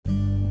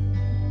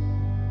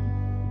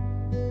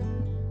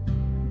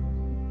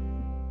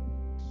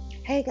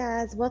Hey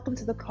guys, welcome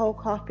to the Cold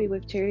Coffee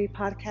with Charity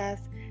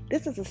podcast.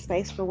 This is a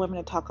space for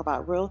women to talk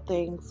about real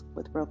things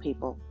with real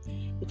people.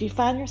 If you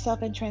find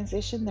yourself in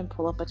transition, then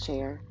pull up a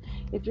chair.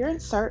 If you're in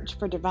search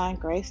for divine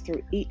grace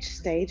through each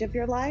stage of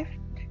your life,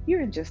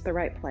 you're in just the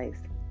right place.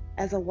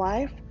 As a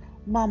wife,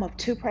 mom of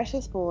two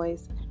precious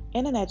boys,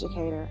 and an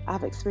educator,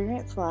 I've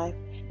experienced life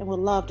and would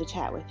love to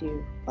chat with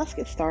you. Let's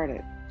get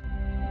started.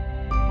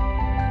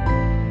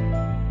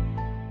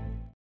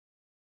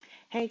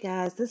 Hey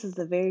guys, this is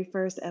the very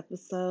first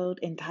episode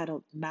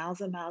entitled Miles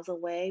and Miles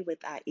Away with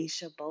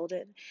Aisha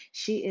Bolden.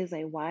 She is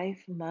a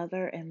wife,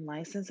 mother, and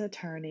licensed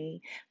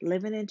attorney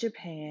living in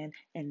Japan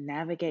and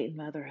navigating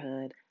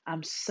motherhood.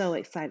 I'm so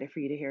excited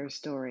for you to hear her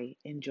story.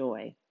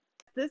 Enjoy.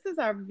 This is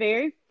our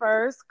very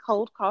first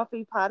Cold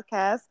Coffee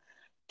podcast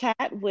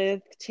chat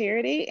with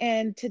Charity,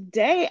 and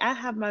today I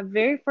have my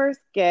very first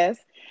guest.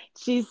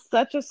 She's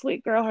such a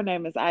sweet girl. Her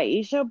name is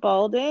Aisha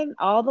Bolden,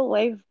 all the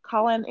way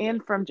calling in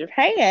from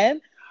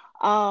Japan.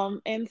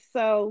 And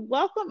so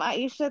welcome,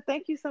 Aisha.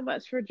 Thank you so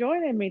much for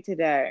joining me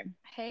today.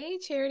 Hey,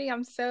 Charity,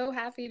 I'm so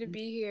happy to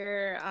be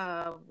here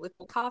with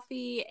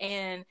coffee.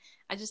 And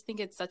I just think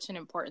it's such an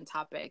important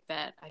topic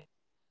that I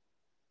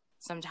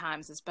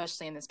sometimes,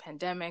 especially in this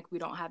pandemic, we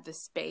don't have the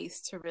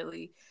space to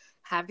really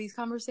have these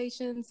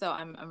conversations. So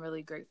I'm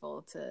really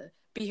grateful to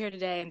be here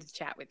today and to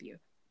chat with you.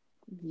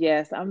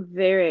 Yes, I'm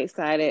very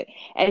excited.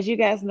 As you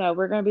guys know,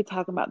 we're going to be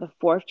talking about the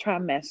fourth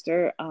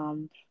trimester,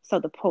 so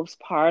the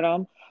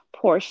postpartum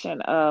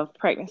portion of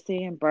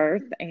pregnancy and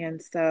birth. And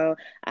so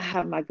I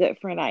have my good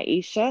friend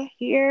Aisha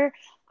here.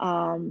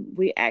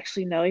 We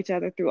actually know each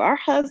other through our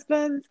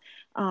husbands,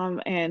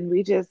 and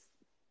we just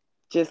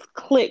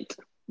clicked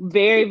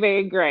very,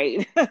 very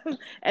great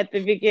at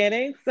the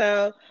beginning.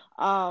 So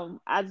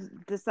I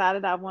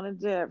decided I wanted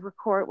to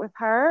record with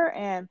her,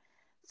 and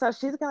so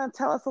she's going to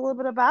tell us a little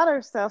bit about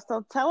herself.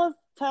 So tell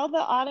the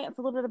audience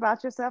a little bit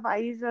about yourself,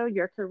 Aisha,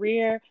 your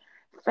career,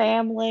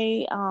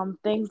 family,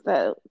 things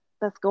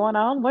that's going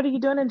on. What are you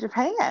doing in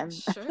Japan?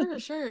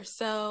 Sure.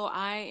 So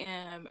I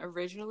am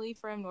originally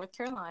from North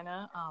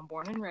Carolina,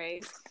 born and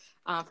raised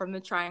from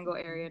the Triangle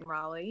area in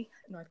Raleigh,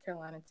 North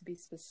Carolina, to be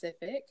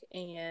specific.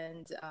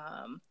 And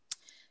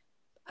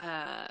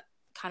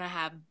kind of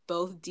have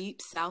both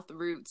deep South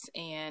roots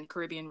and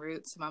Caribbean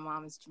roots. My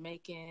mom is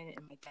Jamaican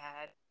and my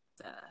dad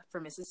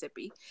from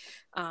Mississippi.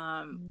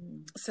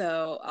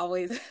 So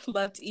always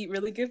love to eat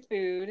really good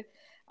food.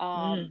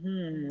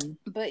 Mm-hmm.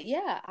 But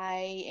yeah,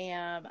 I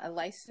am a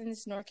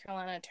licensed North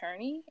Carolina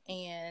attorney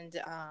and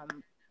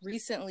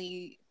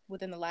recently,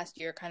 within the last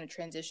year, kind of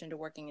transitioned to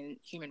working in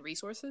human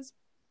resources.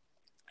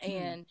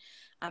 And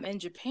I'm in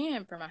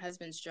Japan for my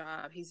husband's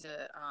job. He's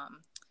a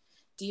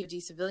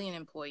DoD civilian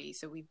employee.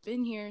 So we've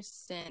been here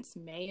since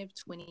May of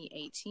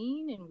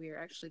 2018, and we're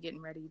actually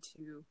getting ready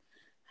to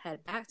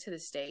head back to the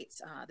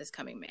States this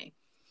coming May.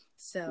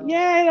 So,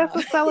 Yay, that's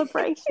a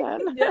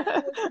celebration.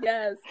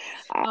 yes.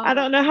 I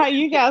don't know how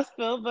you guys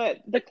feel,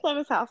 but the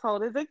Clemens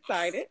household is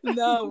excited.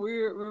 No,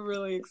 we're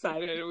really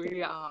excited.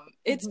 Mhm.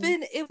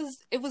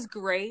 It was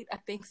great. I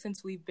think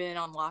since we've been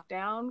on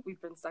lockdown,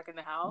 we've been stuck in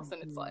the house,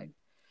 and it's like Mhm.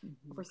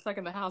 if Mhm. we're stuck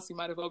in the house, you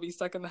might as well be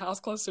stuck in the house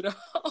closer to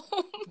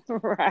home.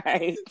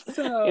 Right.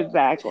 so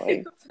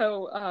Exactly.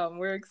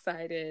 we're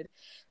excited.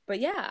 But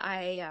yeah,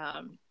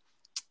 I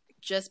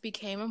just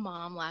became a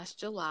mom last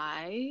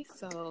July.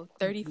 So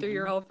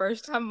 33-year-old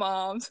first time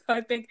mom. So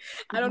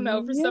I don't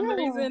know, for some Yeah.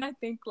 reason, I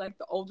think like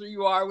the older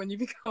you are when you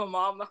become a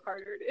mom, the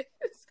harder it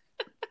is.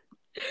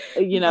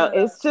 But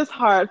It's just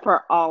hard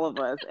for all of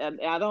us.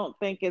 And I don't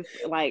think it's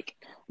like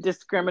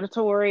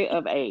discriminatory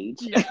of age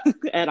yeah.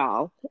 at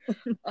all.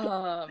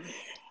 Um,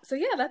 so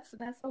yeah, that's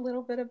a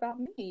little bit about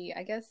me.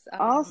 I guess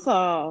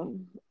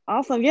Awesome.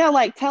 Awesome. Yeah,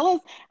 like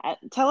tell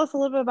us a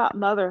little bit about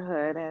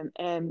motherhood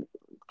and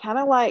kind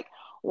of like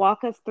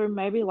walk us through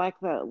maybe like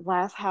the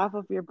last half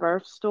of your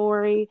birth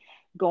story,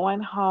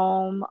 going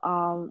home.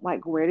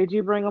 Like where did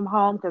you bring them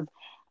home? Because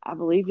I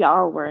believe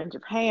y'all were in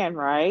Japan,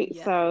 right?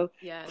 yeah, So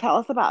yeah. tell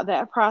us about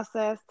that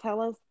process.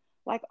 Tell us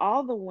like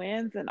all the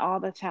wins and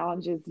all the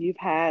challenges you've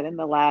had in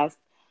the last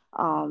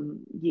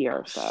year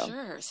or so.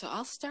 Sure. So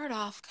I'll start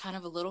off kind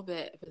of a little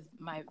bit with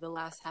the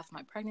last half of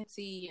my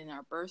pregnancy and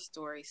our birth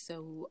story.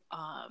 So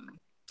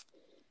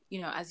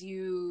as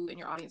you and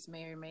your audience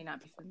may or may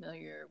not be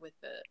familiar with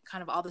the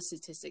kind of all the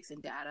statistics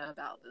and data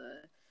about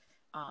the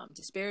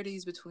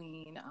disparities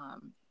between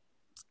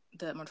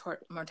the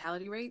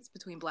mortality rates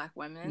between Black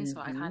women. So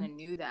I kind Mm-hmm. of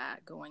knew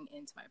that going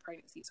into my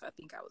pregnancy. So I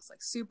think I was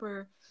like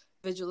super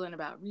vigilant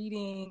about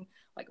reading,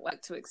 like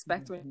what to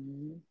expect when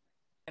Mm-hmm.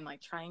 and like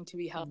trying to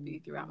be healthy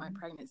throughout my Mm-hmm.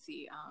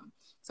 pregnancy.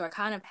 So I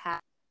kind of had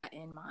that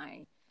in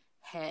my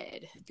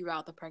head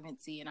throughout the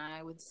pregnancy, and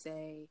I would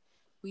say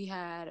we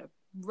had a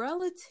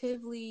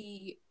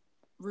relatively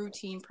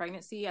routine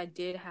pregnancy. I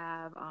did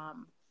have,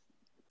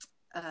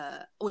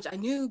 which I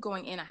knew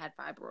going in, I had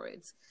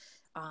fibroids.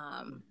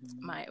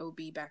 Mm-hmm. My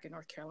OB back in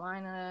North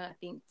Carolina, I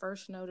think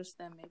first noticed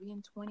them maybe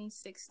in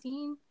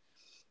 2016,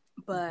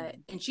 Mm-hmm.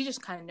 and she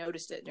just kind of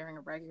noticed it during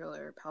a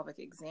regular pelvic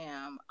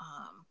exam.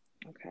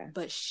 Okay.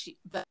 But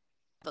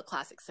the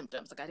classic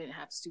symptoms. Like I didn't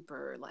have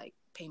super like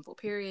painful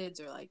periods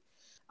or like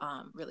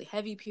really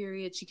heavy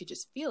periods. She could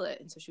just feel it.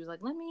 And so she was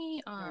like, let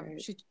me,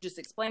 she just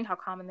explained how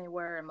common they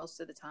were. And most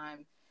of the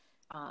time,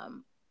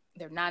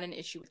 they're not an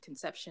issue with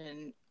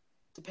conception,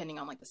 depending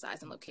on like the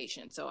size and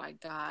location. So I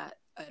got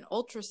an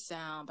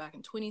ultrasound back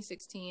in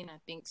 2016, I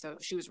think. So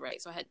she was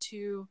right. So I had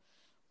two.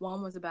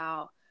 One was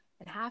about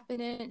a half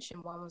an inch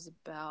and one was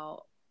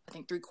about, I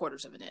think,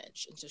 3/4 of an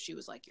inch. And so she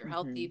was like, you're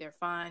healthy, they're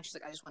fine. She's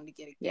like, I just wanted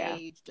to get a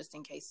gauge just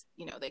in case,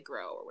 you know, they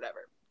grow or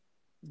whatever.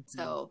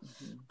 So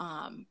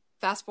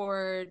fast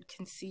forward,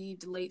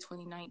 conceived late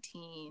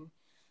 2019.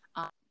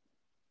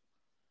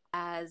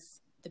 As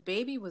the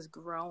baby was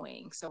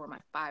growing, so were my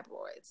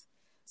fibroids.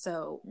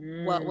 So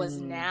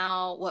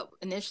what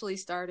initially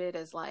started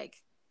as like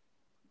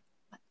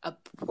a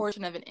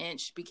portion of an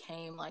inch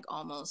became like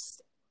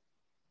almost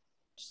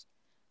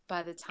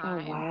by the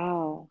time. Oh,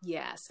 wow.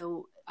 Yeah.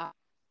 So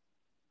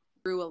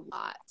grew a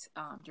lot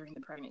during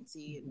the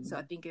pregnancy. And so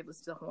I think it was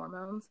the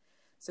hormones.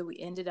 So we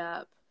ended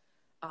up,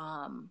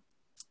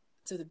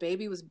 so the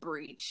baby was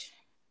breech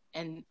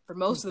and for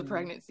most of the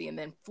pregnancy and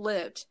then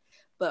flipped,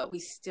 but we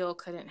still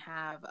couldn't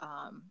have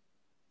a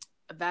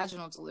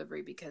vaginal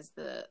delivery because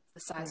the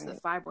size of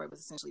the fibroid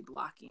was essentially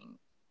blocking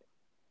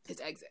his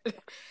exit.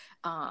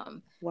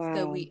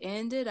 So we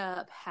ended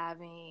up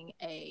having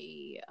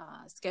a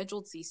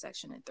scheduled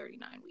C-section at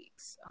 39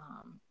 weeks.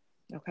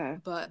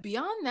 But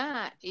beyond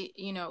that,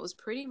 it was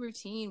pretty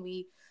routine.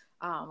 We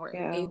were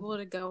able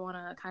to go on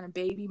a kind of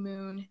baby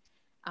moon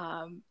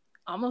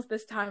almost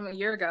this time a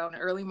year ago in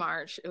early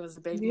March. It was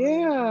a baby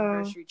moon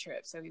anniversary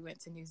trip. So we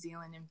went to New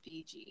Zealand and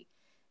Fiji.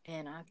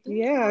 And I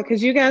think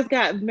because you guys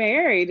got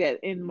married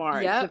in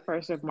March, the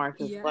 1st of March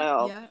as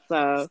well.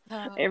 So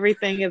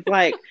everything is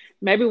like,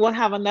 maybe we'll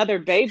have another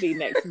baby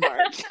next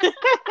March.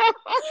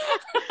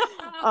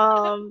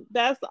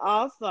 That's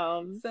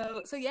awesome.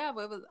 So yeah,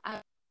 but it was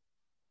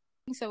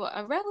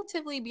a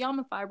relatively, beyond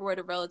the fibroid,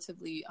 a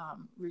relatively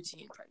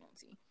routine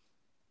pregnancy.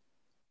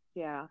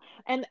 Yeah,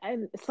 and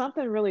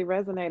something really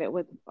resonated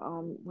with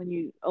when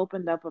you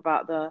opened up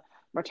about the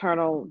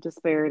maternal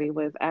disparity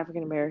with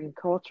African American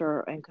culture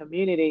and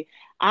community.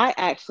 I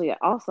actually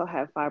also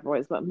have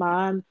fibroids, but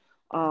mine,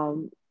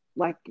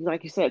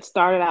 like you said,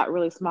 started out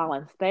really small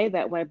and stayed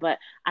that way. But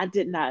I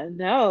did not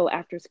know,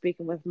 after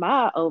speaking with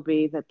my OB,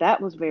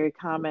 that was very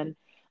common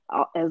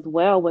as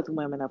well with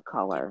women of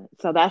color.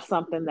 So that's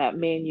something that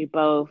me and you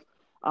both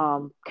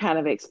kind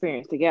of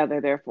experienced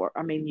together. Therefore,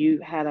 I mean, you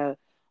had a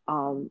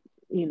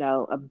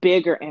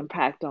bigger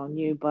impact on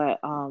you, but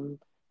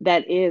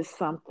that is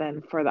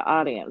something for the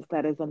audience.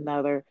 That is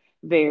another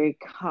very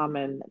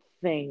common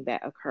thing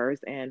that occurs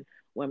in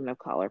women of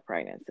color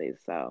pregnancies.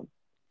 So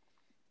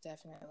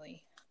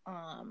definitely.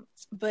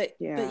 But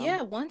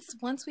yeah,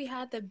 once we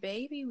had the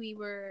baby,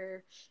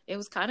 it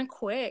was kind of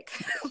quick.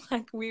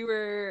 Like we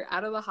were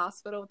out of the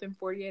hospital within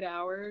 48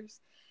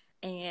 hours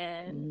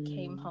and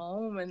came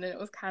home, and then it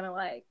was kind of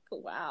like,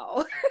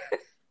 wow.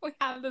 We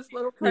have this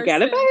little person. You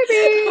got a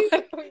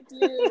baby. We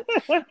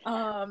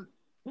do.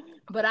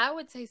 But I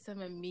would say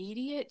some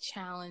immediate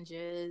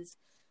challenges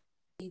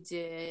we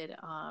did.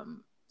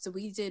 So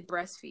we did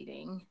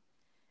breastfeeding,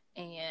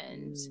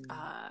 and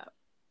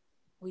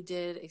we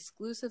did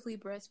exclusively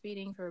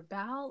breastfeeding for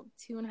about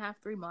 2.5,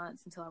 3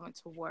 months until I went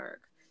to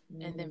work.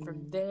 And then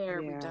from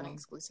there, we've done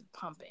exclusive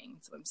pumping.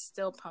 So I'm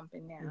still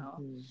pumping now.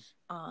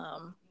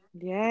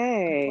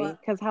 Yay.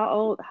 Because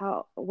how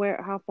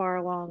far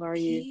along are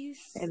you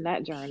in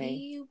that journey?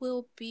 He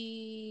will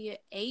be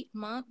 8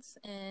 months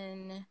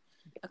in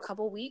a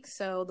couple weeks.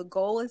 So the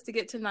goal is to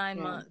get to 9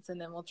 months, and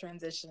then we'll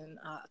transition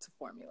to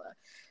formula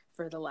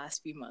for the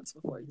last few months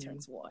before he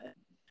turns 1.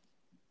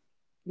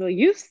 Well,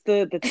 you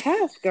stood the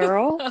test,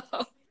 girl.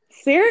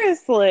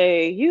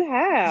 Seriously, you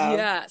have.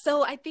 Yeah.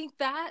 So I think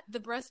that the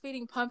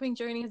breastfeeding pumping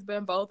journey has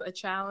been both a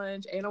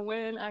challenge and a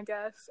win, I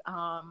guess.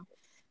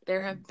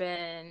 There have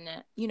been,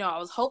 I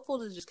was hopeful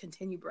to just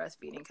continue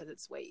breastfeeding because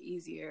it's way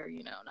easier,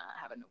 not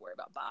having to worry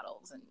about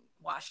bottles and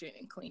washing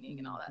and cleaning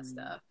and all that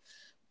stuff.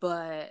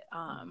 But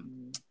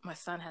my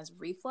son has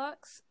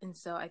reflux. And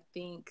so I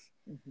think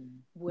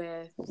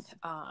with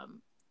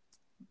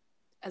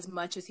as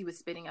much as he was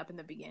spitting up in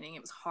the beginning,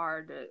 it was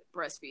hard to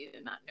breastfeed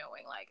and not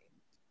knowing, like,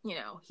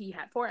 he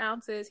had 4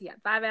 ounces, he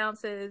had 5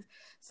 ounces.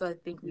 So I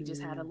think we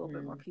just had a little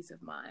bit more peace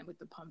of mind with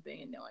the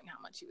pumping and knowing how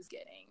much he was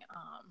getting.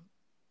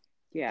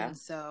 And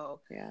so,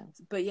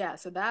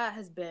 so that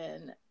has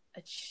been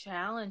a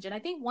challenge. And I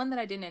think one that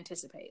I didn't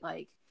anticipate,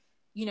 like,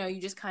 you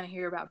just kind of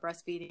hear about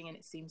breastfeeding and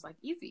it seems like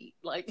easy,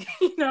 like,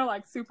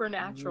 like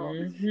supernatural.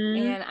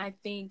 And I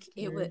think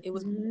it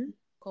was more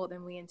difficult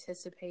than we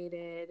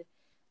anticipated.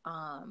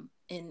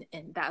 And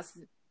that's,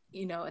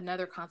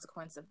 another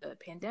consequence of the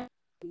pandemic.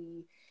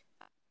 We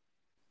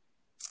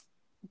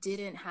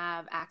didn't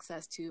have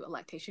access to a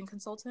lactation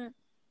consultant.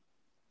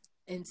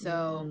 And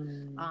so,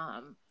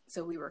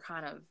 so we were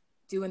kind of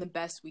doing the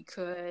best we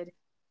could.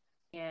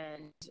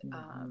 And,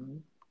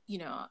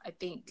 I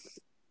think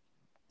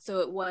So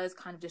it was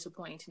kind of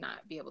disappointing to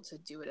not be able to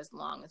do it as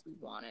long as we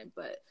wanted,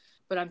 but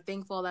I'm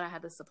thankful that I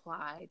had the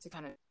supply to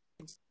kind of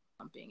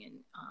pumping, and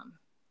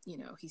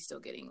he's still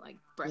getting like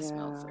breast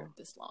milk Yeah. for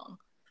this long.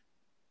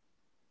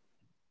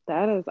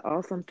 That is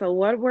awesome. So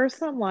what were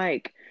some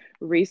like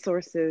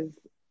resources?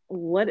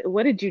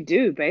 What did you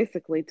do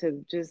basically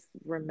to just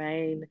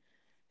remain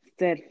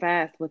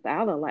steadfast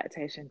without a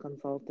lactation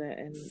consultant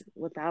and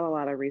without a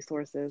lot of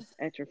resources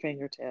at your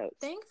fingertips?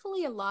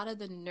 Thankfully, a lot of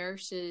the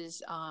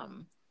nurses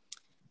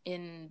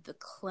in the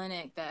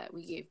clinic that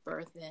we gave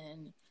birth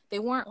in, they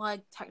weren't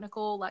like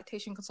technical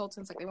lactation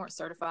consultants, like they weren't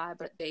certified,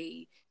 but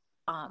they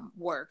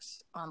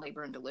worked on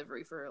labor and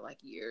delivery for like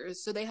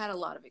years, so they had a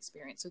lot of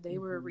experience, so they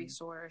were a Hmm.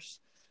 resource.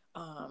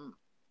 um,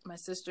 my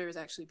sister is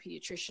actually a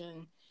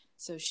pediatrician,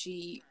 so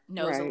she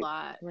knows a Right,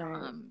 lot,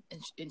 right.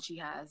 and she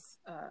has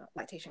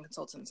lactation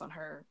consultants on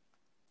her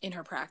in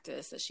her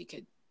practice that she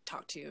could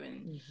talk to,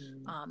 and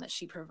Hmm. that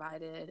she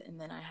provided. And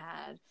then I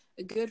had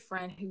a good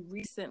friend who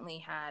recently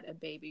had a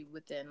baby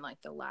within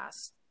like the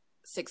last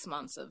 6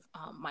 months of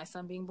my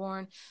son being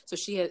born, so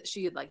she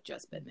had like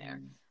just been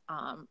there. Hmm.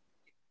 um,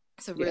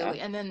 so Yeah. really,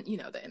 and then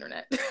the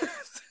internet.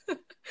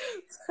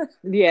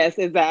 Yes,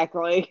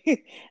 exactly.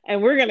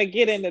 And we're gonna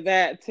get into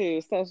that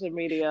too, social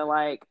media,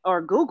 like,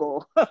 or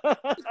Google.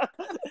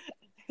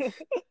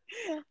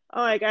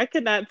 Like, I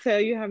could not tell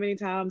you how many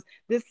times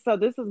this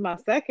is my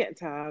second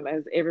time,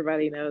 as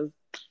everybody knows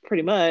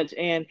pretty much,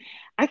 and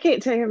I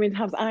can't tell you how many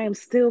times I am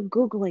still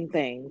Googling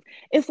things.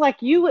 It's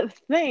like you would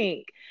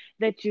think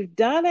that you've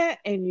done it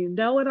and you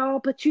know it all,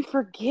 but you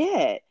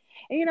forget.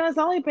 And it's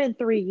only been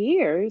 3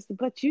 years,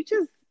 but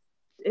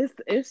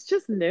it's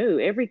just new.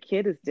 Every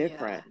kid is Yeah,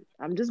 different.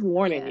 I'm just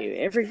warning yeah. you.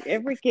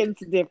 Every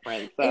kid's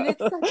different. And So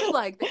it's such a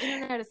like the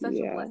internet is such a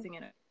yeah. blessing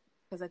in it,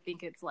 because I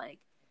think it's like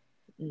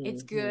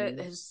it's good. Hmm.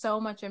 There's so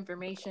much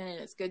information,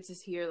 and it's good to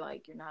hear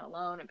like you're not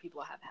alone and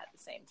people have had the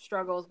same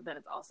struggles. But then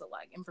it's also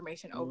like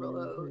information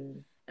overload, Hmm.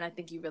 and I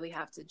think you really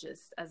have to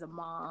just, as a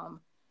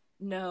mom,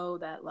 know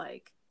that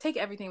like take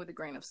everything with a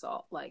grain of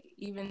salt. Like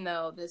even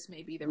though this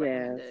may be the Yes.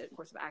 recommended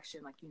course of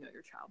action, like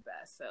your child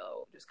best,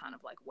 so just kind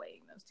of like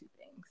weighing those two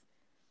things.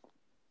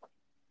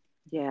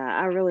 Yeah,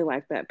 I really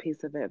like that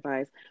piece of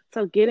advice.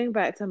 So getting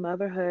back to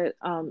motherhood,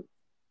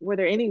 were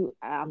there any,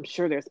 I'm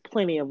sure there's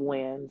plenty of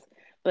wins,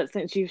 but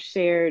since you've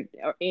shared,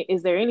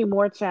 is there any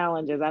more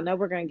challenges? I know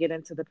we're going to get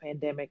into the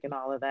pandemic and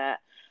all of that.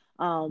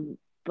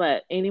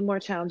 But any more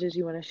challenges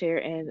you want to share,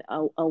 and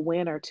a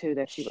win or two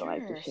that you would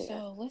like to Sure. share?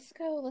 So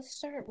let's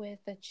start with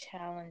the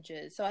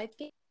challenges. So I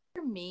think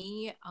for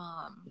me,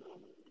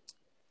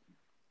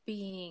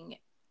 being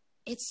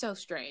it's so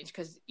strange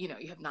because you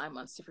have 9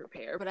 months to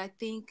prepare, but I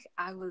think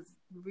I was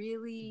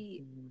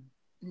really Mhm.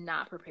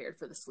 not prepared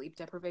for the sleep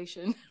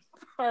deprivation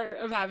part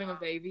of having a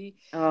baby.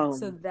 So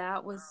Oh,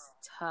 that was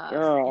tough.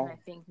 And I girl.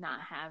 think not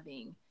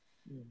having,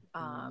 Mhm.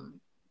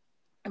 um,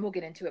 and we'll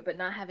get into it, but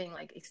not having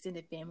like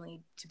extended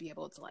family to be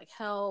able to like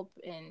help.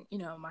 And,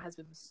 my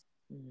husband was,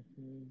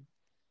 Mhm.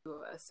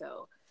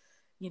 so,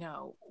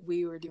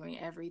 we were doing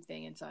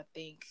everything. And so I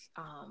think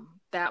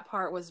that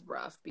part was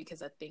rough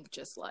because I think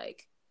just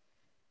like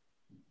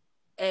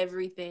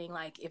everything,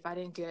 like if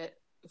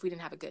we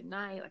didn't have a good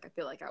night, like I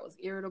feel like I was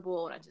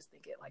irritable, and I just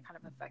think it like kind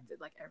of affected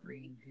like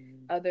every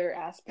Mhm. other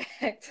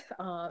aspect.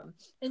 And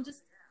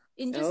just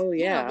Oh,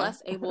 yeah.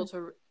 less able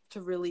to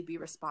really be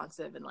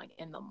responsive and like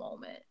in the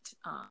moment,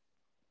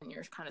 when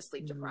you're kind of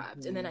sleep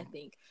deprived. And then I Mhm.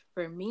 think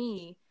for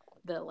me,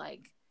 the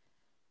like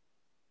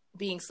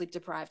being sleep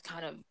deprived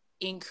kind of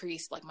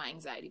increased like my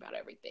anxiety about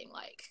everything,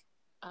 like,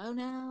 oh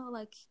no,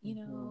 like,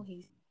 Mhm.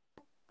 he's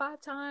 5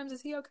 times.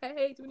 Is he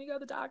okay? Do we need to go to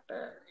the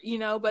doctor?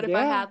 But if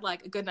I Yeah. had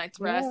like a good night's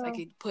rest, I Yeah.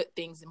 could put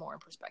things more in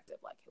perspective.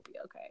 Like he'll be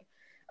okay.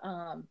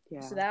 So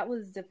Yeah. that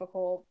was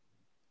difficult.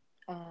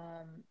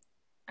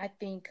 I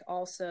think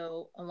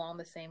also along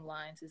the same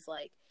lines is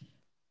like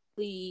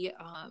the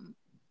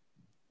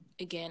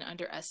again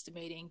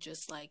underestimating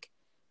just like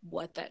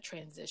what that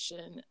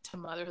transition to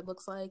motherhood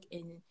looks like.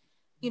 And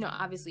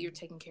obviously you're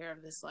taking care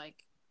of this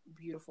like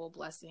beautiful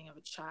blessing of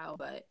a child,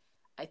 but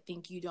I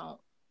think you don't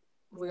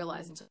Yeah.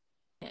 realize until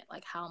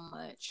like how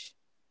much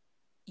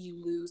you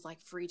lose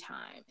like free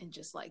time and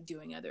just like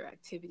doing other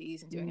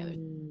activities and doing other.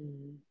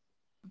 Mm.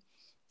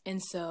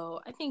 And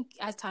so I think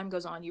as time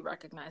goes on, you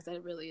recognize that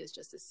it really is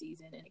just a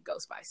season and it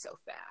goes by so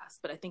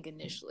fast. But I think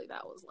initially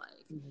that was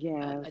like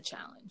Yes. a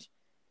challenge.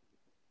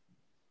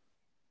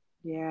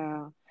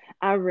 Yeah.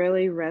 I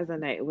really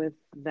resonate with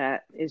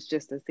that. It's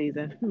just a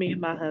season. Me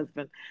and my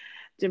husband,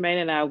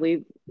 Jermaine,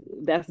 and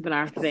that's been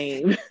our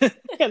theme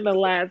in the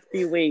last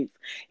few weeks.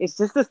 It's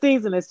just a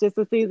season. It's just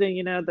a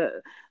season.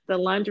 The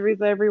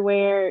laundry's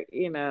everywhere.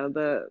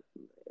 The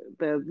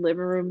living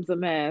room's a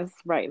mess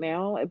right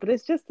now, but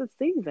it's just a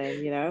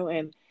season,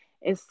 and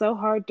it's so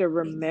hard to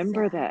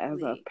remember that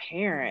as a Exactly.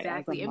 parent, as a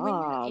Exactly. And when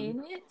you're mom. in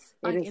it, It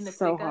like is in the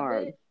so thick of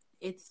hard. it,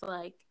 it's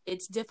like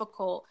it's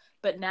difficult.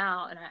 But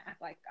now, and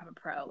I'm a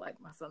pro.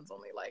 Like my son's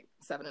only like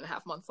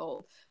 7.5 months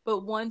old.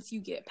 But once you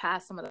get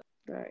past some of the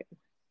Right.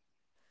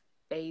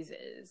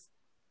 phases,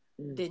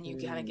 then you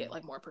kind of Hmm. get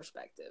like more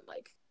perspective.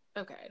 Like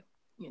okay,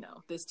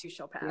 this too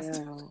shall pass.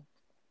 Yeah.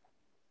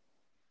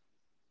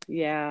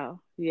 Yeah.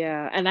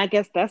 Yeah. And I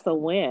guess that's a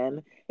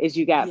win is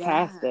you got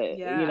past Yeah, it,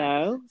 you yeah.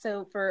 know?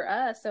 So for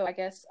us, so I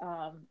guess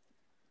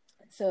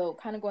so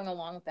kind of going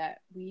along with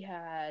that, he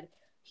had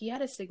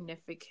a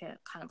significant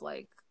kind of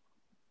like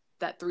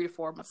that 3 to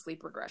 4 month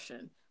sleep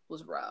regression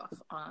was rough.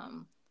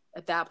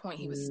 At that point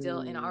he was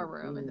still in our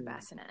room in the Mm-hmm.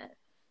 bassinet,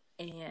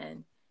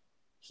 and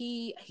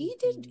he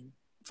did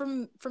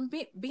Mm-hmm.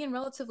 being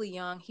relatively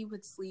young, he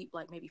would sleep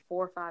like maybe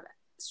 4 or 5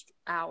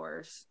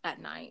 hours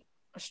at night,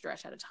 a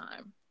stretch at a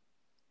time,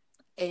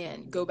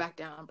 and go back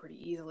down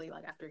pretty easily,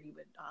 like after he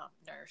would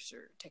nurse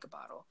or take a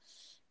bottle.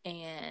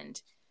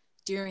 And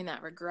during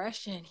that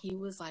regression, he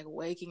was like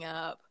waking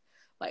up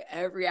like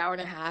every hour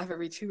and a half,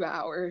 every 2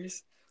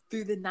 hours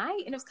through the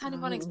night. And it was kind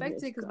of Oh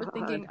unexpected because we're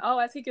thinking, God. oh,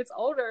 as he gets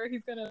older,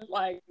 he's gonna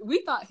like,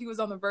 we thought he was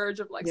on the verge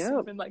of like Yep.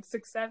 sleeping like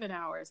 6, 7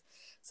 hours.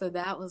 So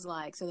that was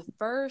like, so the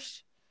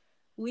first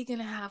week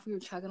and a half we were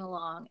chugging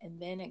along,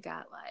 and then it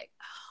got like,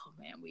 oh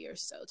man, we are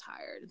so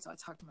tired. And so I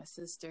talked to my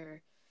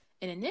sister,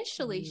 and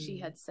initially she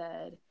Mm. had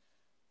said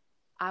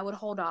I would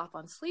hold off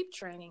on sleep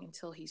training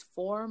until he's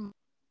 4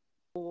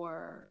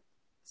 or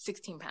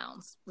 16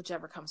 pounds,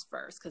 whichever comes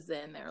first, because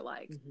then they're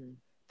like, Mm-hmm.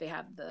 they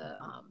have the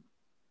Mm-hmm.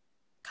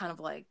 kind of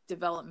like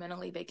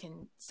developmentally they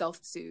can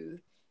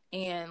self-soothe,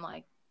 and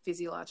like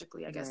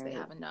physiologically I guess they Right.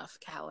 have enough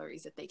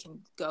calories that they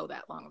can go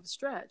that long of a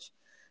stretch.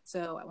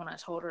 So when I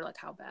told her like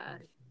how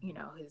bad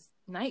his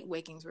night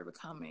wakings were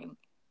becoming,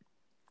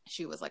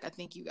 she was like, I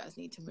think you guys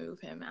need to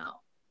move him out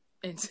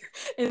into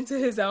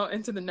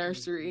into the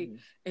nursery Mm-hmm.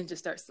 and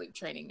just start sleep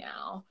training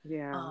now.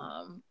 Yeah.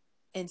 um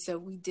and so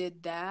we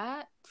did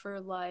that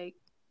for like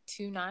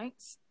 2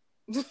 nights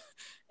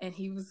and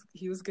he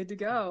was good to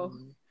go.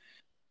 Mm-hmm.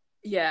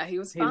 Yeah, he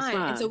was He was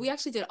fine. And so fine. we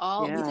did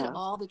Yeah.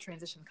 all the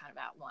transition kind of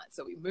at once.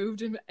 So we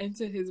moved him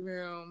into his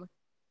room,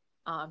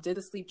 did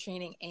the sleep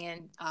training,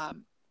 and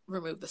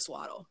removed the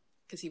swaddle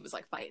because he was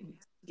like fighting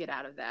to get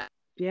out of that.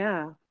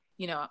 Yeah.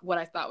 What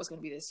I thought was going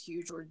to be this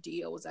huge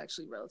ordeal was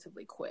actually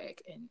relatively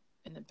quick,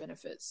 and the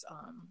benefits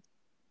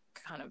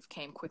kind of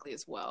came quickly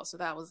as well. So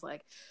that was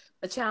like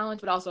a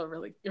challenge, but also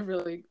it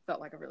really felt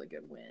like a really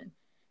good win.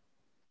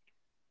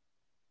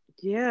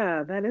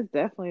 Yeah, that is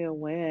definitely a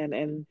win.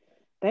 And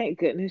thank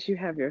goodness you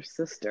have your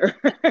sister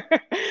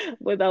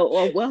with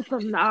a wealth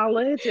of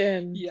knowledge.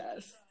 And,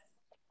 Yes.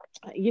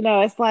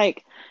 it's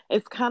like,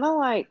 it's kind of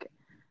like,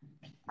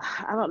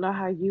 I don't know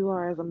how you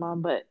are as a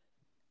mom, but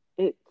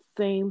it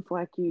seems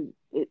like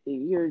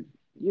you're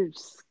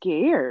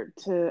scared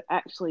to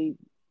actually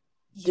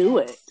do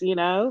it,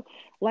 Yes.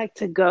 like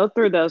to go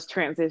through those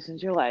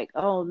transitions. You're like,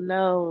 oh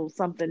no,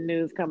 something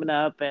new is coming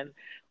up and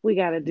we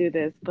got to do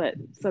this. But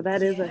so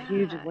that is a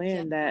huge Yeah.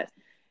 win Yeah. that,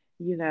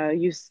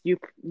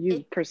 you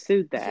It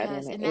pursued that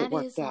Yes, and it, and it that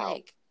worked is out.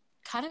 like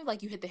kind of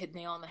like you hit the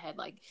nail on the head.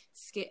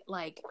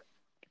 Like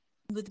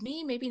with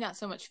me, maybe not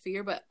so much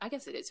fear, but I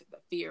guess it is a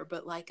fear,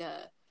 but like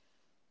a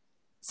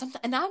something.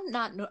 And I'm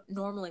not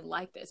normally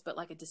like this, but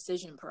like a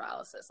decision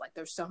paralysis. Like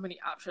there's so many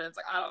options.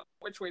 Like I don't know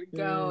which way to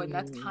go, and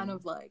that's kind Mm,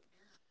 of like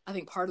I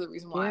think part of the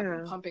reason why I've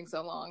been yeah, pumping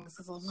so long is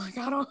because I'm like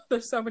I don't.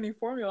 There's so many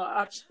formula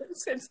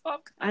options, and so I'm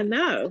I kind of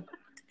just know.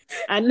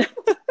 I know.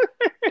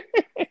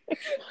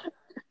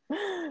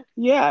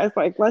 Yeah, it's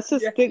like, let's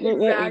just yeah, stick with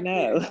what we exactly,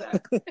 know.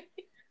 exactly.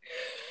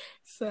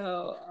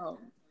 So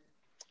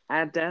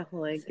I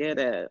definitely get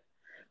it.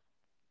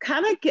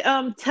 Kind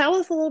of tell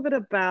us a little bit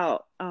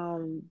about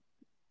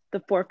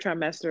the fourth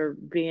trimester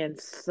being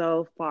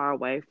so far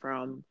away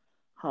from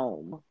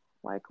home.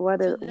 Like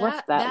So what's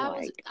that that that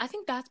was like? I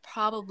think that's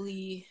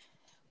probably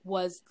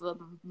was the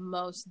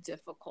most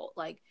difficult.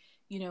 Like,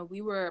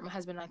 my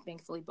husband and I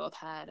thankfully both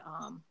had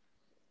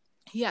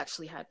he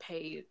actually had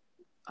paid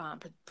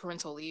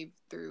parental leave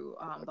through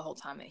the whole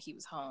time that he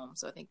was home.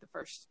 So I think the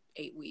first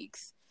 8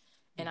 weeks,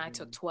 and I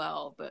took Hmm.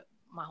 12, but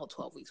my whole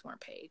 12 weeks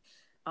weren't paid.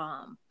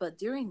 But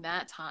during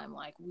that time,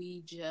 like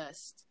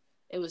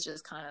it was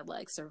just kind of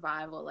like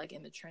survival, like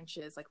in the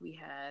trenches. Like we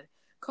had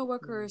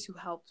coworkers who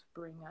helped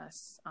bring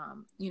us,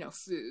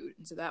 food.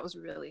 And so that was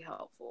really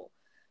helpful.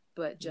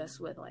 But just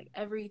with like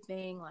Hmm.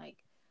 everything, like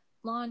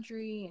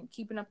laundry and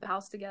keeping up the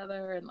house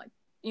together, and like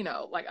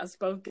us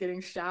both getting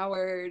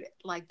showered,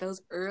 like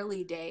those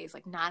early days,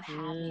 like not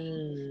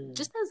having Mm.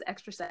 just those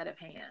extra set of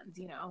hands,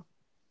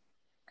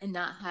 and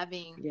not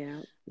having,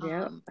 Yeah,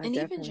 yeah, I and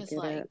even definitely just get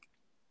like it.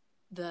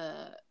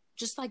 the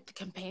the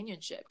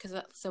companionship, because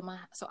so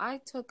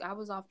I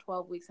was off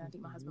 12 weeks, and I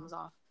think my husband Hmm. was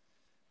off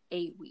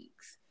 8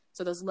 weeks.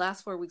 So those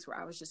last 4 weeks where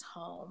I was just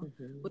home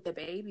Hmm. with the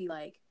baby,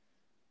 like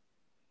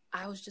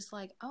I was just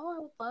like, oh, I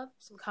would love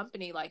some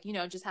company, like,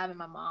 just having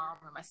my mom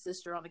or my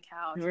sister on the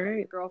couch, or like my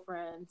Right.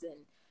 girlfriends. And,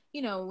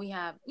 we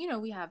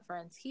have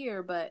friends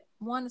here, but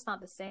one, it's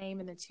not the same.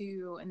 And then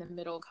two, in the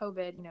middle of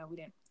COVID,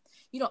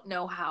 you don't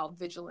know how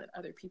vigilant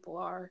other people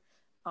are.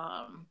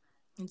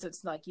 And so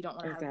it's like, you don't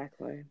want to have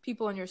Exactly.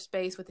 people in your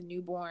space with a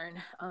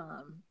newborn.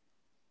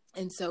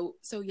 And so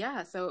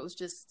yeah, so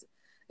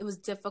it was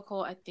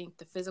difficult. I think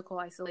the physical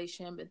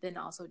isolation, but then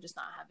also just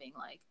not having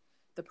like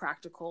the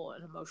practical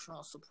and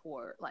emotional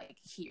support like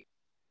here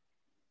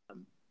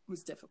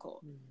was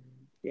difficult.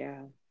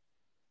 Yeah.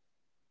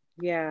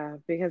 Yeah,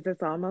 because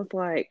it's almost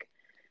like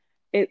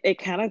it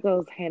kind of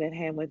goes hand in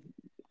hand with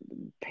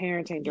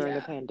parenting during the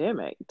Yeah.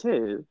 pandemic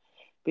too,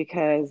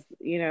 because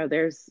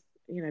there's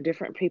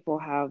different people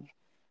have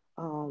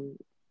um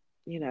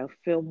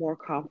feel more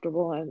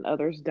comfortable and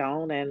others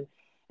don't,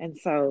 and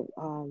so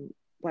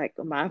like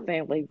my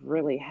family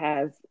really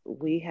has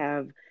we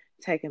have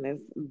taken this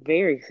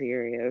very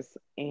serious,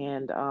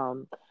 and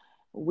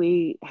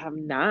we have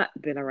not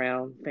been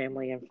around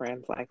family and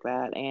friends like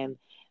that, and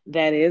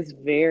that is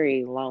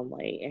very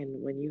lonely.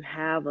 And when you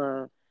have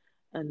a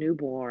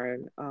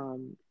newborn,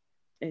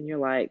 and you're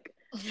like,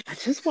 I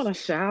just want to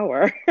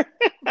shower.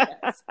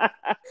 Yes. I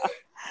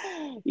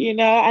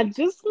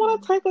just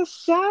want to take a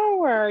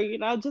shower,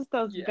 just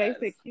those Yes.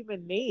 basic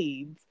human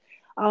needs.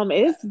 Yeah.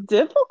 It's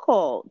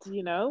difficult,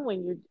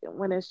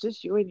 when it's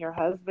just you and your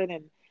husband,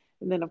 and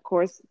then of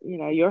course,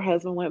 your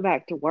husband went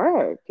back to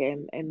work,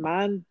 and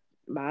mine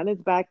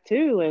is back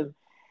too,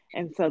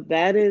 and so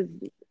it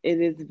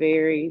is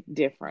very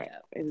different.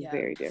 Yep. It is Yep.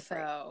 very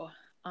different.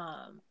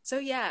 So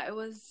yeah, it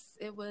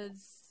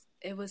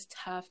was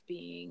tough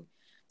being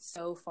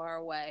so far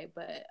away,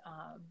 but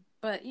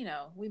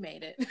we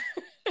made it.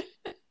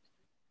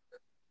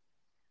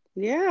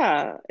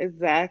 Yeah,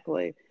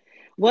 exactly.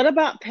 What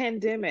about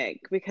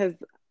pandemic? Because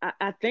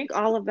I think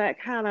all of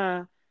that kind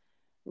of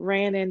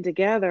ran in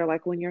together.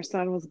 Like when your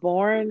son was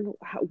born,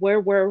 where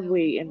were So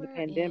we in the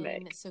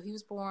pandemic? so he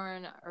was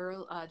born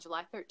early,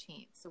 July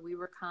 13th. So we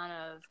were kind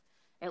of,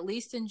 at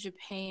least in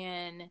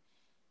Japan,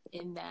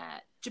 in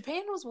that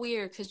Japan was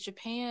weird because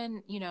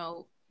Japan,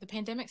 the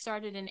pandemic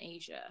started in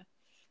Asia.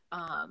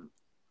 Um,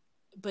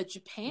 but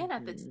Japan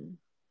at the Hmm.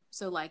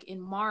 so like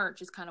in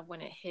March is kind of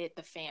when it hit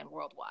the fan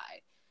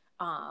worldwide.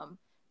 Um,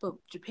 but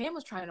Japan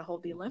was trying to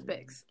hold the Hmm.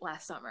 Olympics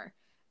last summer,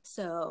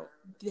 so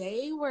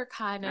they were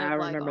kind I of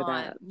like remember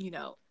on, that.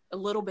 a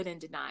little bit in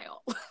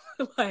denial.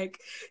 Like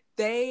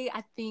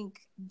I think,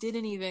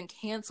 didn't even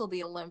cancel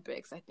the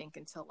Olympics. I think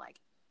until like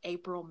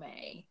April,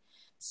 May.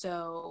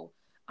 So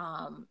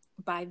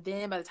by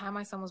the time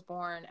my son was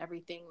born,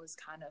 everything was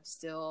kind of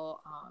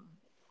still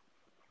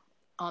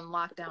on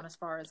lockdown as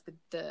far as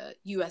the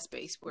U.S.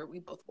 base where we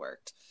both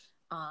worked,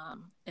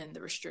 and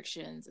the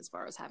restrictions as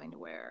far as having to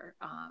wear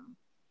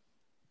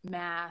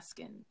mask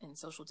and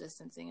social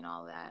distancing and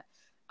all of that.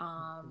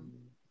 Um,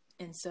 Mhm.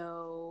 and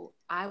so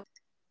I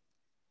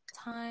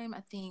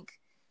think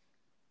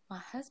my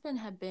husband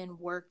had been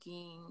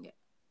working,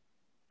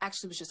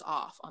 actually was just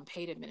off on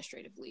paid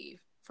administrative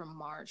leave from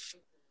March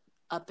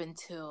up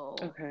until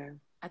Okay.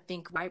 I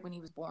think right when he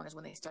was born is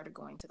when they started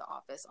going to the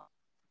office on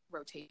a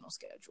rotational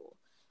schedule.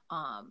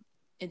 Um,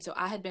 and so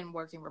I had been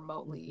working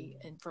remotely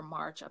Hmm. and from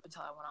March up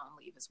until I went on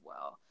leave as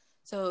well.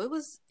 So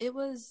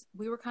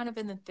we were kind of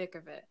in the thick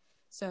of it.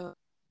 So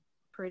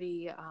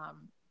pretty,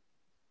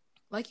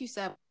 like you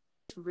said,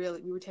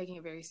 really, we were taking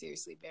it very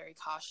seriously, very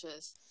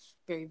cautious,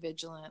 very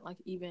vigilant. Like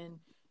even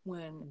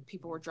when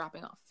people were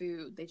dropping off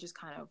food, they just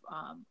kind of,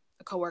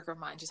 a coworker of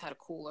mine just had a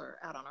cooler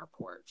out on our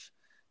porch.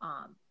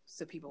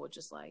 So people would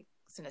just like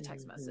send a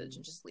text message Hmm.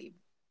 and just leave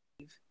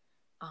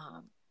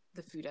um,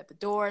 the food at the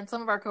door. And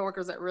some of our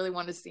coworkers that really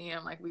wanted to see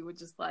him, like we would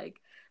just like,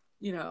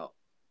 you know,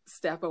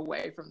 step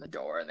away from the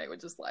door and they would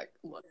just like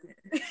look.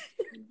 Yeah.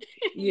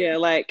 Yeah,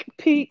 like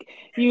peek.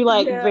 You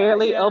like Yeah,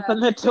 barely yeah. open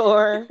the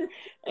door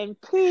and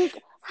peek.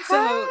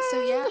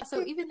 So yeah, so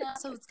Hi. even now,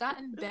 so it's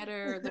gotten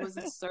better. There was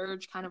a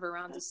surge kind of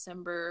around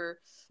December,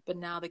 but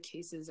now the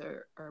cases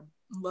are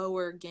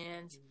lower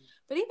again.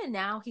 But even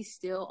now, he's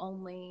still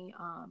only,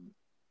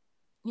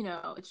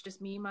 it's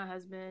just me and my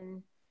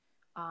husband.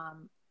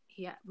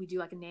 We do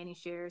like a nanny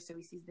share, so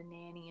he sees the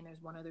nanny, and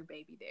there's one other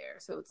baby there.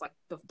 So it's like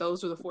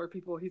those are the four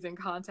people he's in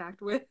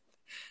contact with,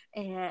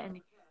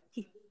 and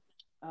he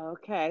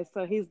Okay,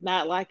 so he's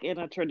not like in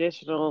a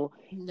traditional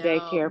no,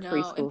 daycare no, and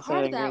preschool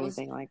part of setting or that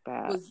anything like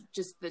that. was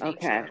just the nature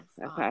Okay,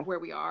 of okay, where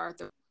we are.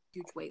 The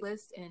huge wait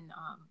list, and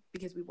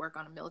because we work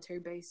on a military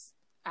base,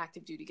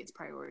 active duty gets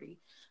priority.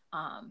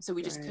 So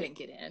we just right. couldn't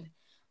get in.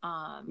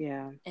 Um,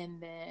 Yeah,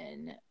 and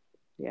then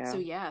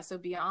yeah. so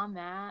beyond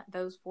that,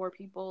 those four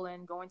people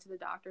and going to the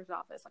doctor's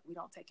office, like we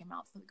don't take him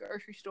out to the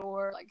grocery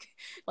store,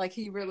 like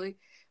he really,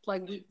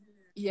 like we,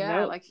 yeah,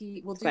 Nope. like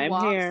he will do Same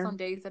walks here. some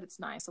days that it's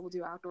nice, so we'll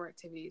do outdoor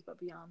activities, but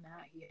beyond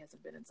that, he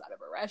hasn't been inside of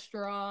a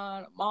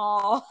restaurant, a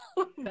mall,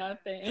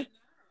 nothing.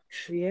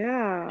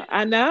 Yeah,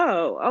 I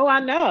know. Oh, I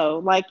know.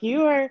 Like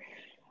you are,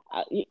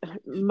 uh,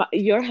 y-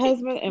 your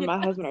husband and my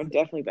Yes, husband are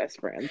definitely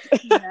best friends.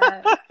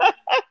 yes,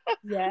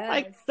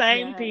 Like yes,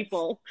 same yes.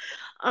 people.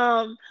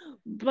 Um,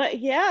 but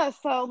yeah,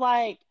 so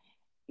like,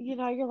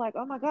 you're like,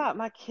 oh my God,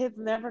 my kid's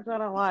never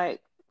gonna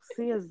like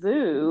see a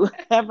zoo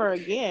ever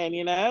again,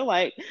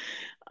 like,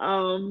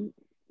 um,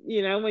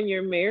 when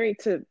you're married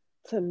to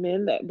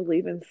men that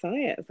believe in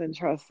science and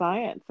trust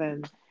science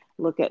and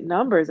look at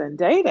numbers and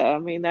data. I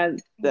mean, Yeah,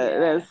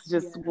 that's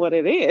just yeah. what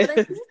it But I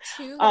is. think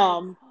too, like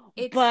Um,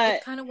 it's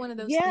but kind of one of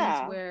those things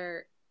yeah.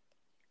 where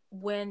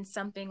when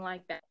something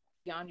like that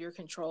beyond your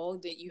control,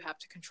 that you have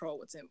to control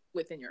what's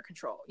within your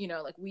control.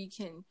 Like we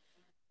can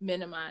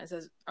minimize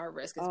our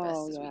risk as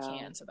best as we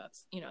can. So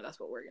that's that's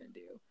what we're gonna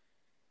do.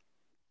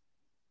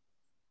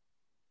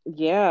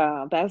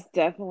 Yeah, that's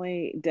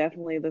definitely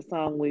the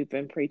song we've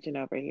been preaching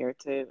over here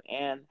too.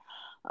 And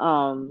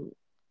um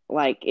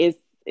like it's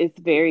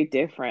very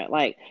different.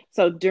 Like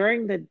so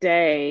during the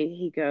day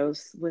he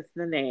goes with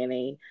the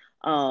nanny.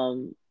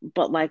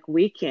 But like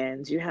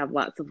weekends, you have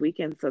lots of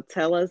weekends. So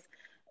tell us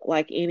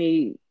like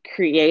any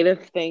creative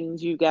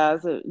things you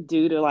guys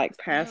do to like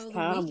pass So the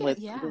time weekend, with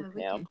the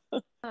weekend. him.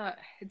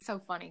 It's so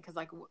funny because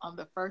like on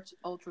the first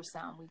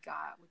ultrasound we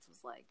got, which was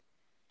like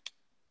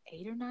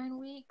 8 or 9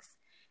 weeks,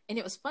 and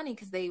it was funny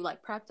because they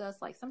like prepped us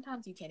like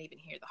sometimes you can't even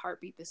hear the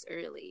heartbeat this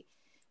early,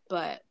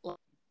 but like,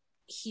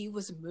 he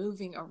was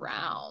moving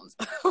around,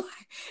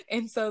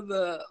 and so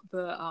the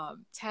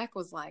tech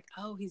was like,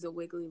 "Oh, he's a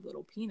wiggly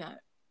little peanut."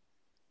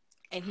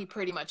 And he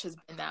pretty much has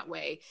been that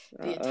way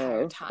the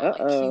entire time.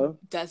 Like he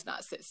does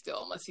not sit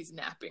still unless he's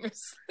napping or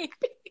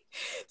sleeping.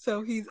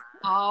 So he's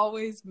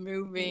always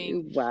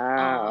moving.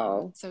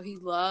 Wow. So he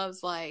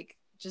loves like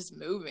just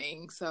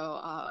moving. So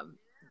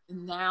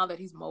now that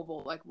he's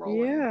mobile, like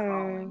rolling and Yeah.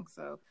 crawling,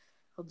 so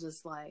he'll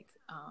just like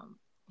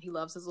he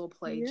loves his little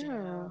play Yeah.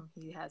 gym.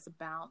 He has a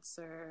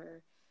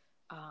bouncer.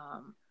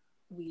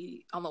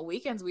 We on the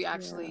weekends we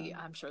actually,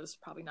 Yeah. I'm sure this is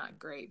probably not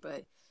great,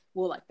 but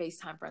we'll like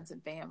FaceTime friends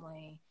and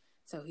family.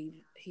 So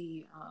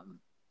he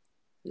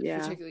Yeah.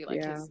 particularly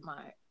like Yeah. his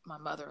my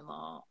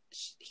mother-in-law,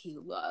 he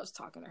loves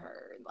talking to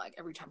her, and like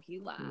every time he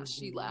laughs,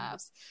 she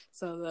laughs.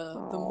 So the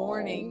Oh.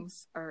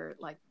 mornings are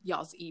like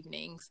y'all's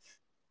evenings.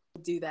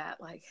 We'll do that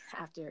like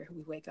after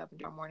we wake up and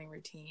do our morning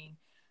routine.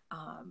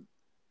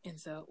 And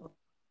so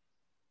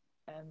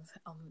and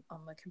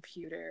on the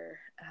computer.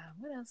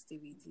 What else do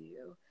we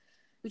do?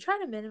 We try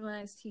to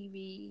minimize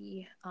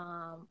TV.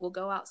 We'll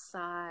go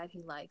outside.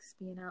 He likes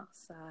being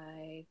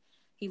outside.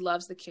 He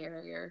loves the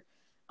carrier.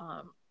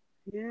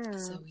 Yeah.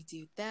 So we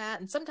do that.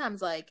 And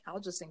sometimes like I'll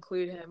just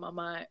include him on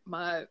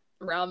my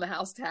around the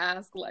house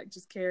task, like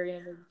just carry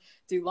him and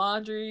do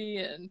laundry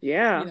and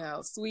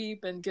Yeah.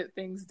 sweep and get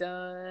things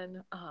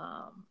done.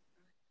 Oh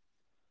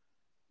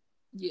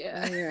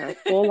Yeah. yeah.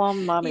 Full on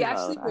He mommy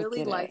actually mode. I really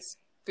get it. likes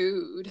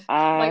food. Like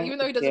I even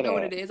though he doesn't get know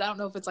what it. it is, I don't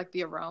know if it's like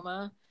the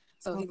aroma.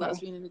 So he loves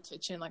Okay. being in the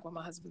kitchen, like when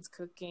my husband's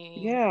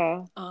cooking.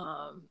 Yeah.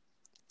 Um,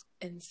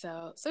 and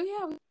so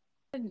yeah,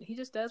 he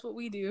just does what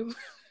we do.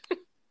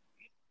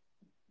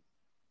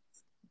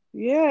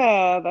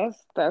 Yeah,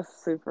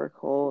 that's super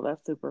cool.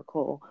 That's super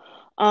cool.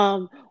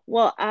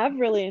 Well, I've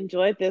really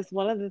enjoyed this.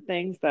 One of the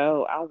things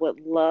though, I would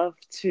love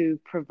to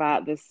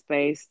provide this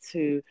space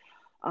to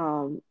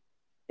um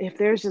if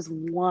there's just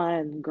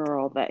one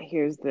girl that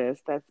hears this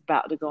that's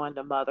about to go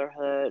into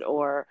motherhood,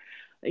 or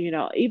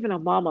even a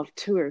mom of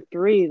two or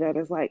three that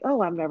is like,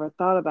 oh, I've never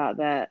thought about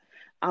that.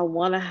 I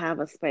want to have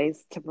a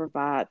space to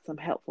provide some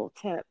helpful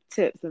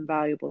tips and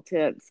valuable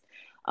tips.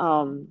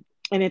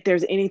 And if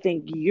there's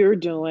anything you're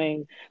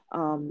doing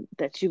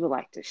that you would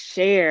like to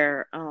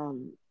share,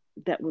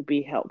 that would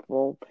be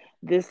helpful,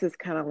 this is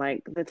kind of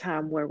like the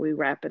time where we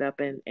wrap it up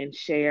and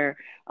share,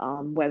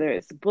 whether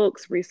it's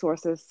books,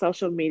 resources,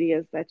 social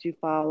medias that you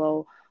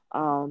follow,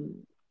 um,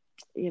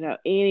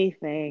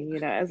 anything.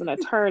 As an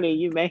attorney,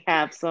 you may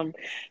have some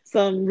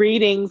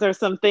readings or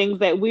some things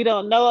that we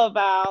don't know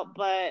about,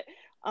 but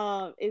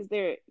is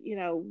there,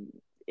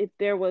 if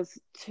there was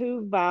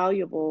two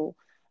valuable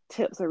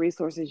tips or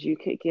resources you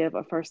could give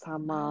a first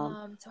time mom,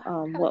 So I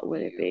would have a what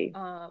would it few. be?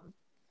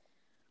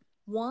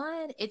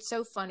 One, it's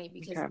so funny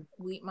because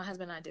Okay. my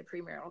husband and I did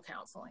premarital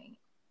counseling,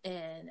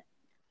 and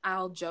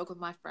I'll joke with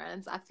my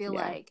friends. I feel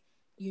Yeah. like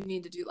you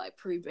need to do like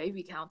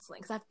pre-baby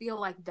counseling because I feel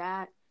like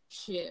that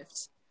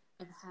shift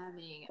of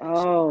having a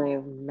Oh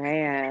child.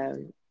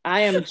 man,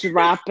 I am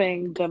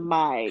dropping the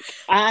mic.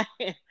 I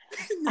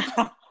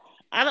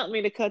don't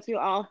mean to cut you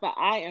off, but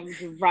I am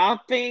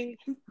dropping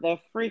the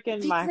freaking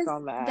mic Because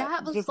on that.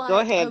 that was Just go like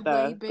a ahead way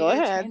though. Go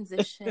bigger ahead.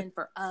 transition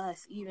for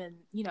us, even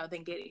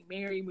than getting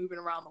married, moving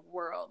around the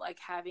world. Like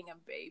having a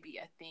baby,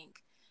 I think,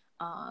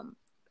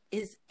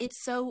 is it's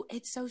so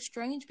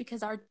strange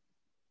because our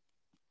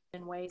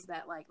in ways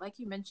that like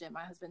you mentioned,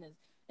 my husband is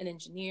an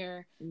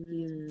engineer.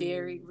 He's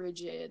very Mm,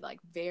 rigid, like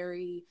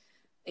very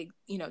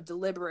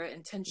deliberate,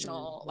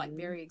 intentional, like mhm,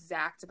 very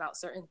exact about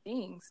certain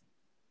things,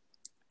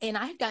 and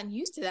I had gotten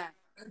used to that.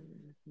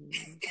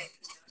 mhm.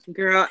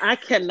 Girl, I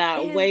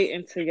cannot And wait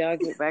until y'all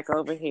get back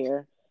over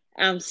here.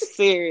 I'm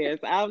serious.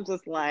 I'm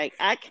just like,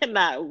 I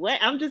cannot wait.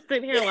 I'm and just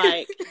sitting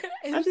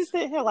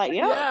here like,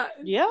 yep, yeah.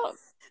 yep,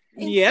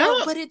 And yep,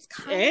 so, but it's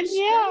kind and of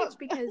yep. strange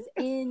because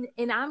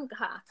and I'm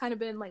kind of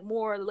been like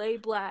more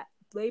laid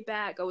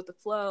back, go with the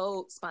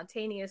flow,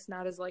 spontaneous,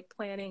 not as like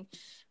planning.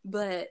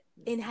 But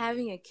in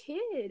having a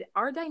kid,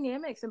 our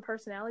dynamics and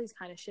personalities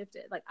kind of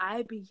shifted. Like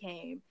I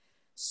became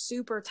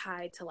super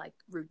tied to like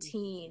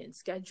routine and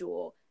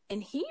schedule,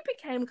 and he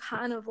became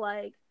kind of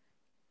like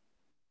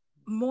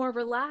more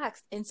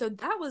relaxed. And so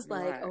that was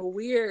like Right. a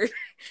weird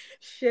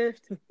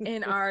shift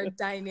in our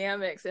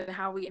dynamics and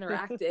how we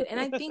interacted. And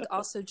I think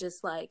also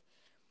just like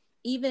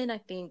even I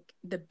think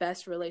the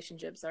best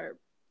relationships are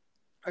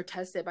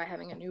tested by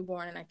having a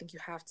newborn. And I think you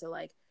have to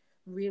like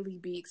really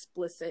be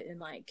explicit in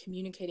like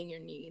communicating your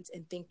needs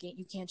and thinking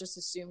you can't just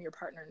assume your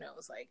partner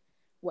knows like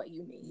what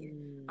you need.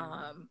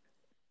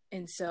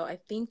 And so I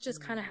think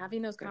just kind of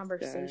having those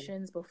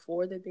conversations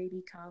before the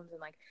baby comes, and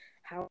like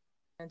how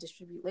to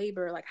distribute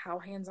labor, like how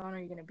hands-on are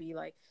you going to be,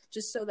 like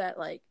just so that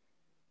like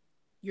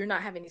you're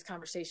not having these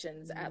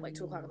conversations at like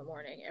 2 o'clock in the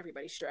morning,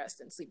 everybody's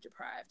stressed and sleep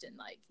deprived and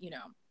like, you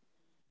know,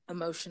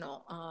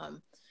 emotional.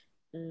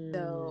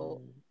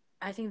 So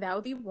I think that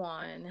would be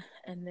one.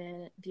 And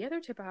then the other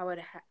tip I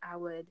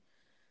would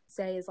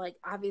say is like,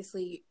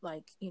 obviously,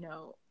 like, you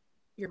know,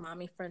 your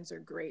mommy friends are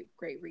great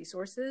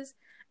resources.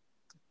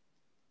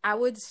 I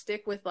would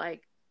stick with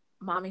like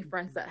mommy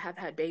friends that have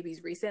had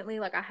babies recently.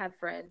 Like I have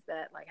friends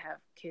that like have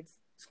kids,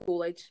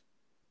 school age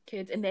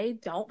kids, and they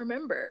don't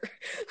remember.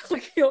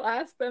 Like you'll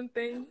ask them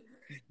things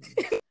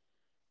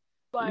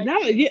like, No,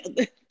 yeah,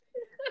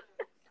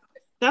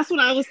 that's what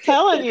I was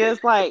telling you.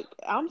 It's like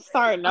I'm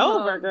starting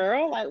over,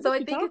 girl. Like, so what I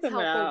you think it's talking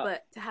helpful, about?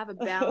 but to have a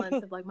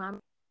balance of like mom,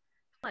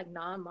 like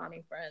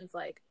non-mommy friends.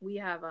 Like we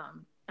have,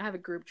 I have a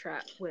group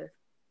chat with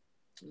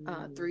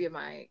 3 of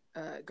my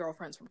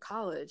girlfriends from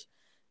college,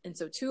 and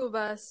so 2 of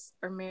us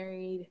are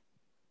married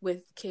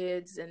with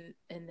kids, and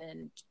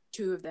then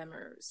 2 of them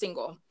are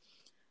single.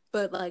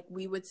 But like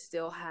we would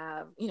still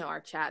have, you know, our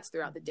chats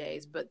throughout the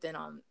days, but then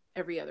on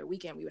every other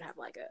weekend we would have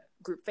like a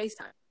group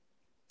FaceTime.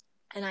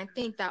 And I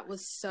think that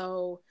was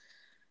so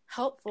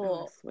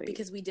helpful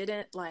because we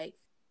didn't like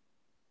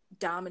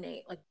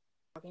dominate like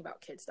talking about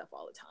kid stuff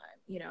all the time,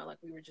 you know, like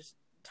we were just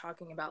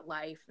talking about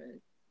life and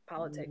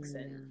politics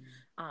and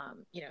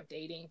you know,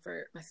 dating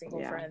for my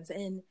single friends.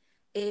 And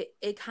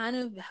it kind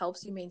of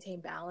helps you maintain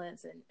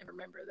balance and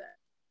remember that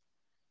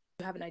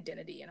you have an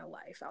identity and a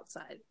life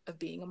outside of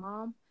being a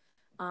mom.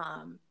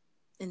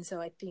 And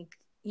so I think,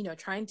 you know,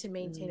 trying to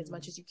maintain as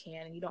much as you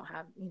can, and you don't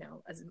have, you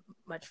know, as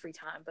much free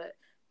time, but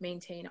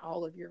maintain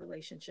all of your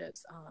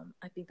relationships.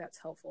 I think that's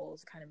helpful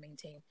to kind of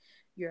maintain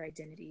your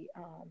identity.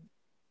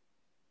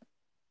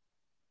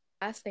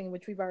 Last thing,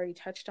 which we've already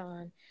touched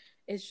on,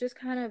 is just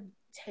kind of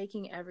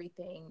taking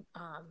everything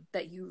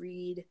that you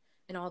read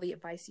and all the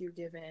advice you're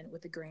given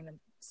with a grain of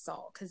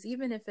salt. Because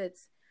even if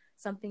it's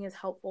something is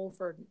helpful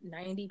for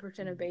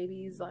 90% of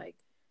babies, like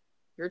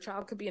your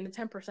child could be in the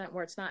 10%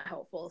 where it's not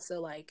helpful.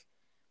 So like,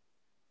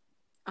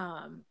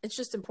 it's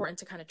just important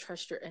to kind of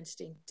trust your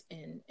instinct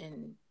and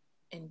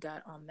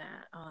gut on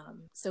that.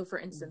 So for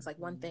instance, like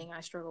one thing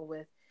I struggle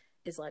with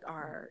is like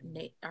our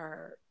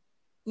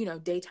you know,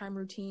 daytime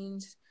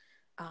routines.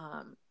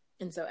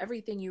 And so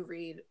everything you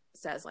read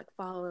says like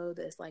follow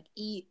this like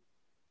eat,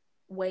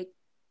 wake,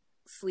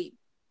 sleep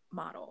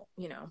model,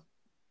 you know.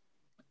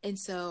 And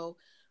so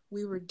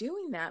we were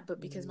doing that, but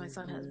because my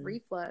son has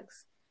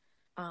reflux,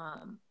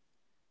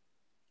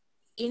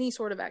 any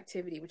sort of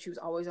activity which he was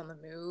always on the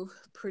move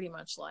pretty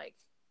much like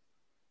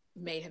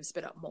made him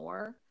spit up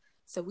more.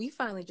 So we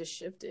finally just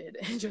shifted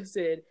and just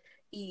did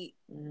eat,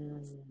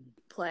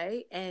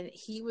 play, and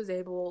he was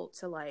able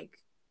to like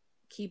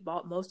keep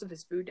most of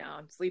his food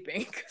down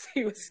sleeping because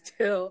he was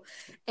still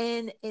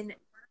and and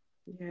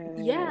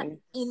and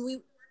we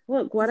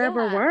look,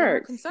 whatever and our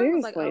works. concern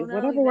was like, Seriously, oh no,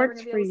 whatever he's never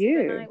works gonna be for able to sleep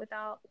at you. night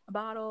without a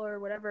bottle or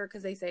whatever,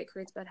 because they say it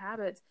creates bad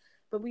habits.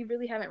 But we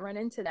really haven't run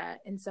into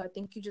that. And so I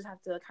think you just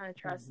have to kind of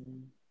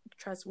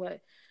trust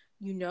what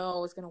you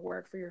know is going to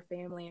work for your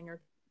family, and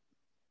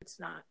it's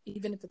not,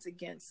 even if it's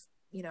against,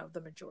 you know,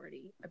 the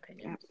majority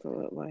opinion.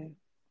 Absolutely.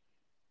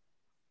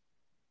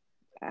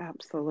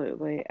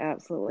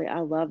 I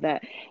love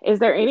that. Is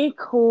there any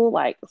cool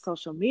like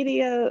social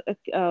media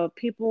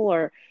people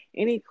or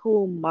any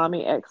cool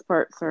mommy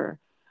experts or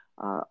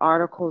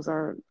articles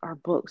or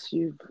books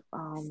you've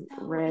So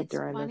read it's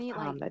during this funny, like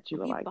time that you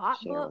would we like to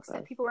bought share with books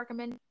that us? people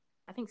recommend.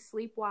 I think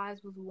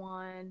Sleepwise was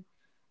one.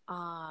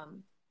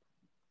 And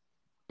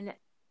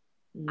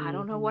I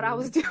don't know what I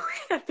was doing.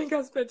 I think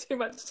I spent too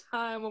much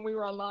time when we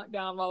were on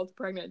lockdown while I was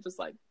pregnant, just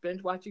like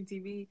binge watching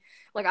TV.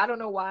 Like, I don't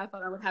know why I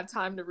thought I would have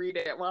time to read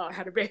it while I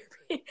had a baby.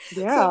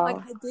 So, like,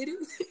 Yeah. I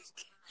didn't.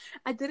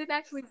 I didn't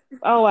actually.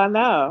 Oh, I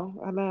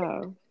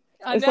know.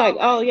 I It's like,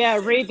 know, oh right? yeah,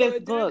 read So this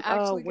it didn't book.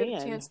 actually get a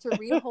When? chance to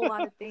read a whole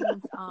lot of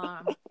things.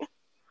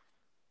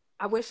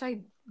 I wish I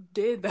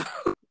did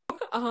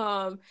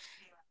though.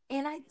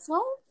 And I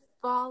don't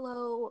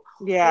follow a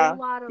whole Yeah.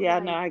 lot of Yeah,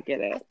 no, like, I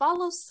get I it.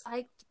 follow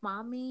Psyched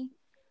Mommy,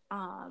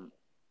 um,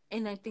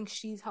 and I think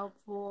she's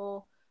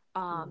helpful,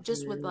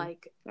 just with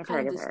like I've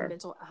kind heard of of this her.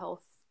 mental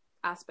health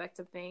aspect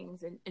of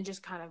things, and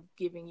just kind of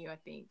giving you, I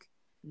think,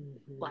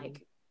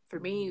 like for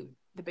me,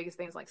 the biggest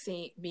thing is like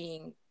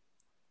being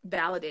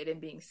validated and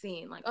being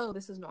seen, like, oh,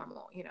 this is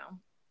normal, you know.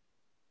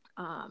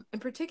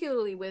 And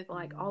particularly with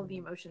like all the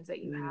emotions that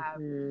you have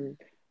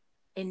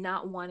and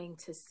not wanting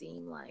to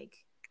seem like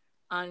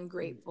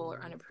ungrateful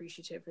or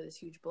unappreciative for this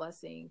huge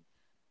blessing.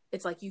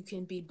 It's like you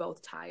can be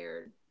both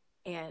tired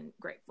and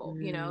grateful,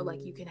 you know,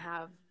 like you can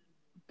have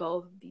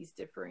both these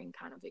differing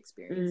kind of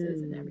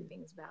experiences, and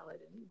everything is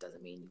valid, and it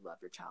doesn't mean you love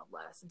your child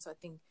less. And so I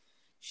think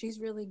she's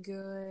really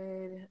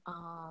good.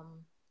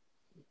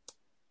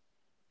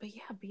 But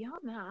yeah,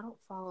 beyond that, I don't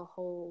follow a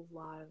whole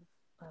lot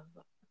of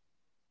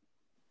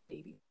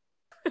baby.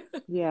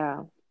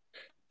 Yeah.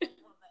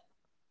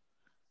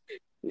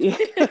 Yeah.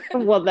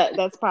 Well,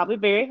 that's probably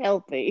very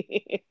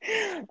healthy.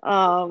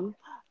 Um,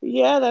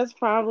 yeah, that's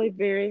probably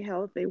very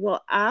healthy.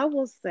 Well, I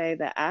will say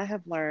that I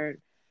have learned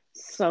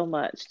so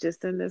much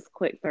just in this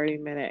quick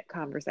 30-minute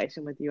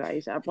conversation with you,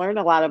 Aisha. I've learned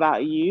a lot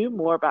about you,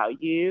 more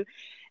about you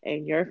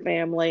and your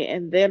family,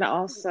 and then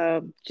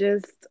also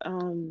just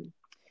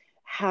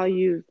how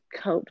you've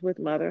coped with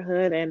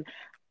motherhood. And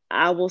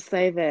I will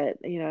say that,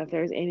 if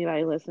there's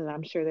anybody listening,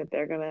 I'm sure that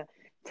they're gonna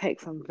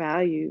take some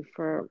value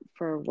for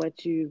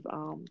what you've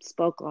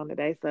spoke on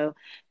today. So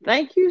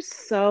thank you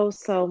so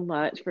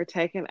much for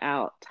taking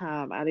out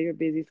time out of your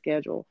busy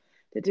schedule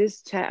to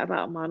just chat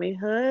about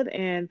mommyhood.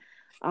 And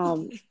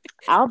um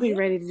I'll be Yes.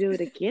 ready to do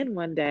it again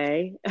one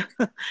day.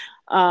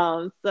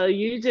 So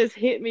you just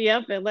hit me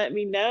up and let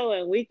me know,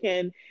 and we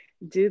can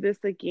do this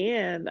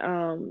again.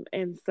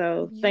 And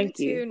so You thank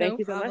you. too, Thank no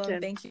you so much, problem.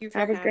 and Thank you for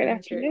have a great having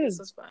me, Sherry. This afternoon.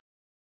 was fun.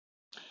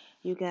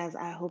 You guys,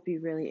 I hope you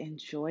really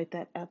enjoyed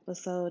that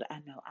episode. I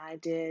know I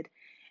did.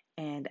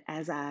 And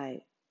as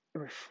I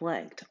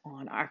reflect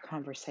on our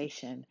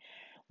conversation,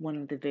 one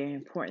of the very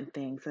important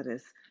things that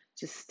is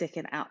just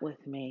sticking out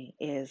with me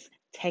is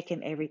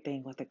taking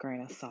everything with a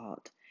grain of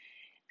salt.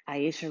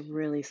 Aisha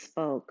really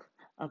spoke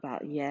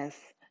about, yes,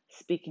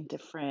 speaking to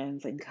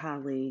friends and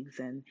colleagues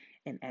and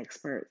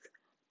experts,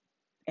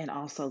 and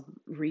also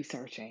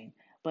researching,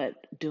 but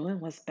doing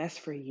what's best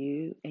for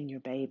you and your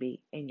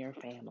baby and your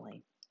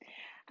family.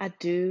 I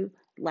do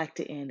like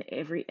to end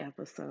every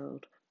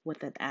episode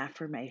with an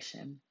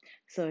affirmation.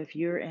 So if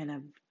you're in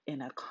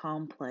a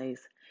calm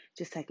place,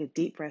 just take a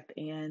deep breath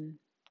in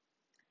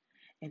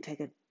and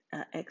take a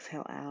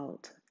exhale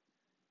out.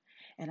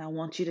 And I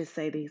want you to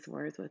say these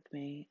words with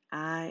me.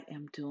 I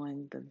am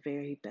doing the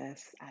very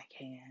best I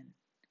can.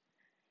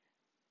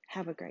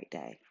 Have a great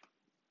day.